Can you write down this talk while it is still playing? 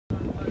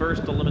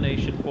first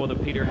elimination for the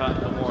Peter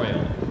Haughton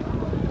Memorial.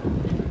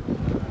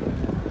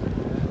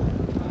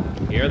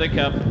 Here they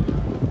come.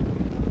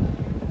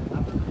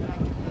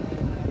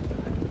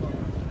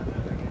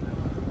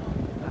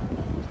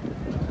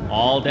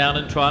 All down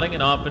and trotting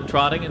and off and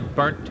trotting, and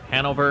Burnt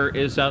Hanover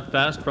is out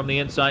fast from the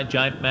inside.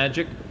 Giant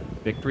Magic.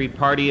 Victory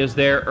Party is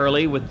there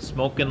early with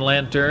Smokin'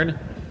 Lantern.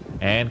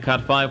 And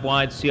cut 5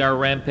 wide, CR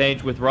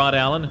Rampage with Rod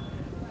Allen.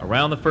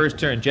 Around the first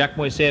turn, Jack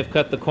Moiseyev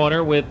cut the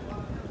corner with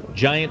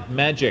Giant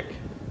Magic.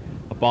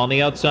 Up on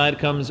the outside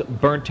comes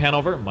Burnt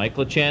Hanover. Mike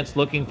LaChance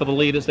looking for the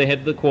lead as they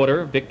head to the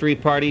quarter. Victory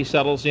Party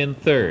settles in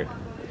third.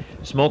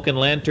 Smokin'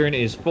 Lantern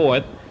is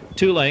fourth.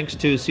 2 lengths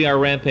to CR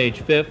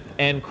Rampage fifth,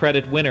 and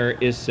Credit Winner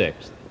is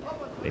sixth.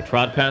 They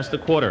trot past the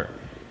quarter,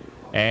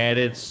 and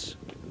it's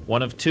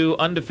one of 2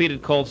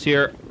 undefeated colts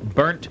here.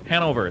 Burnt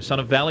Hanover, son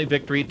of Valley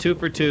Victory, 2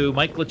 for 2.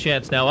 Mike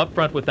LaChance now up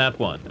front with that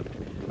one.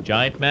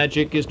 Giant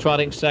Magic is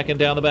trotting second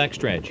down the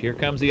backstretch. Here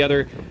comes the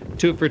other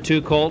 2 for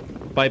 2 colt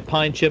by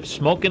Pine Chip,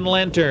 Smokin'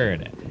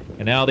 Lantern.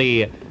 And now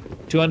the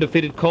 2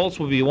 undefeated colts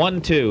will be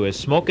 1-2 as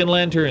Smokin'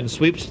 Lantern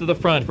sweeps to the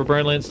front for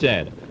Bern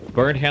Lindstedt.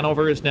 Burnt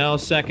Hanover is now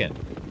second.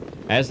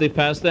 As they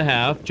pass the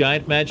half,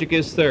 Giant Magic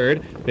is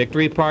third,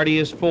 Victory Party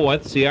is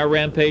fourth, CR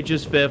Rampage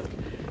is fifth,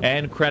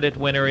 and Credit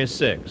Winner is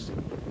sixth.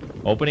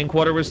 Opening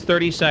quarter was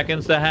 30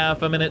 seconds, the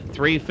half 1 minute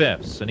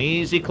 3/5. An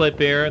easy clip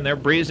here, and they're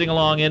breezing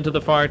along into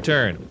the far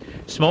turn.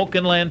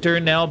 Smokin'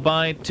 Lantern now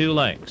by 2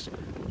 lengths.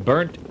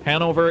 Burnt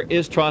Hanover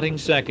is trotting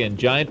second.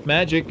 Giant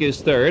Magic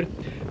is third.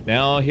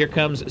 Now here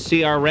comes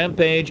CR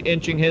Rampage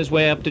inching his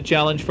way up to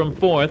challenge from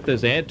fourth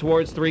as they head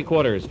towards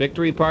 3/4.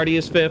 Victory Party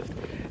is fifth,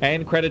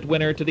 and Credit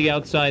Winner to the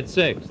outside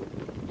sixth.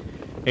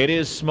 It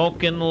is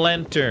Smokin'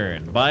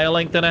 Lantern by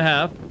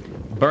 1.5 lengths.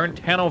 Burnt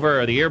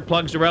Hanover, the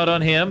earplugs are out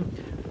on him.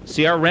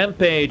 CR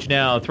Rampage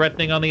now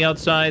threatening on the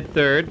outside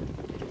third.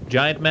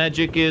 Giant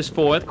Magic is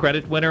fourth.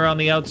 Credit Winner on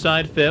the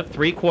outside fifth.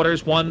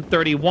 3/4,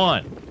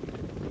 1:31.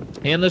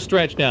 In the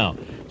stretch now,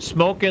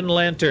 Smokin'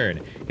 Lantern.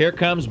 Here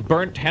comes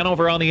Burnt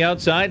Hanover on the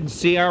outside, and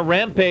CR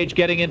Rampage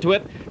getting into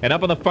it. And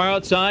up on the far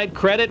outside,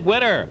 Credit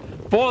Winner.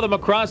 4 of them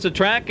across the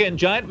track, and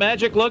Giant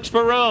Magic looks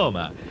for room.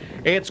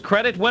 It's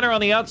Credit Winner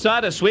on the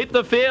outside to sweep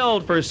the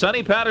field for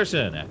Sonny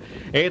Patterson.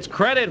 It's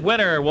Credit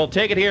Winner. We'll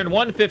take it here in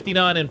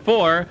 1:59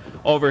 4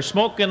 over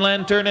Smokin'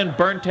 Lantern and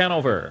Burnt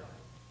Hanover.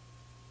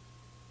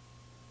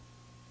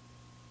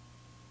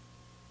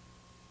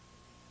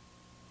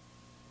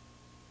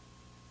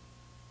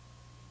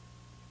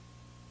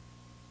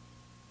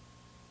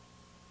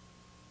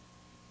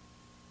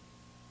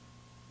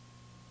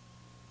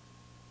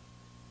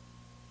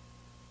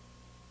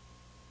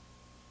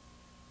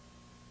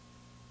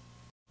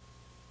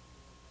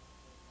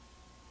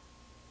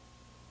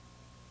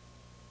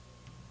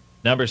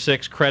 Number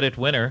 6, Credit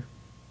Winner,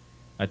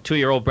 a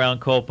 2-year-old brown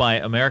colt by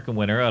American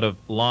Winner out of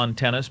Lawn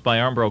Tennis by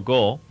Armbro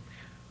Goal.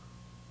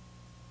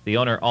 The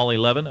owner, Ollie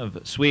Levin of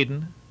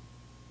Sweden,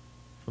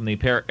 from the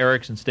Per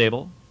Eriksson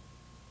stable.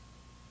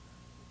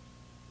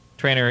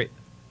 Trainer,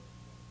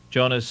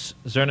 Jonas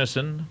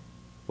Zernesson,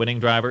 winning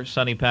driver,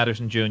 Sonny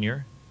Patterson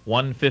Jr.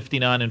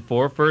 1:59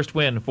 4, first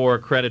win for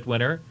Credit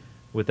Winner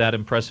with that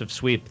impressive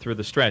sweep through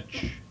the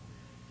stretch.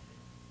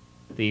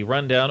 The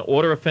rundown,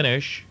 order of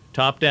finish,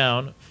 top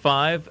down,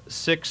 5,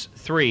 6,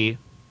 3,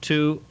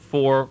 2,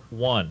 4,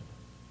 1.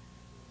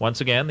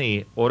 Once again,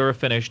 the order of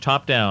finish,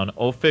 top down,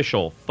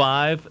 official,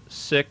 5,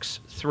 6,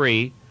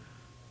 3,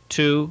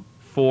 2,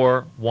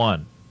 4,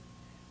 1.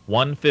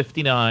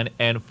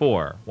 1:59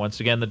 4. Once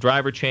again, the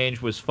driver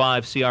change was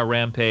 5, CR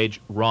Rampage,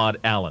 Rod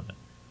Allen.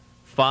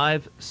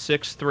 5,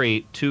 6,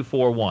 3, 2,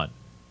 4, 1.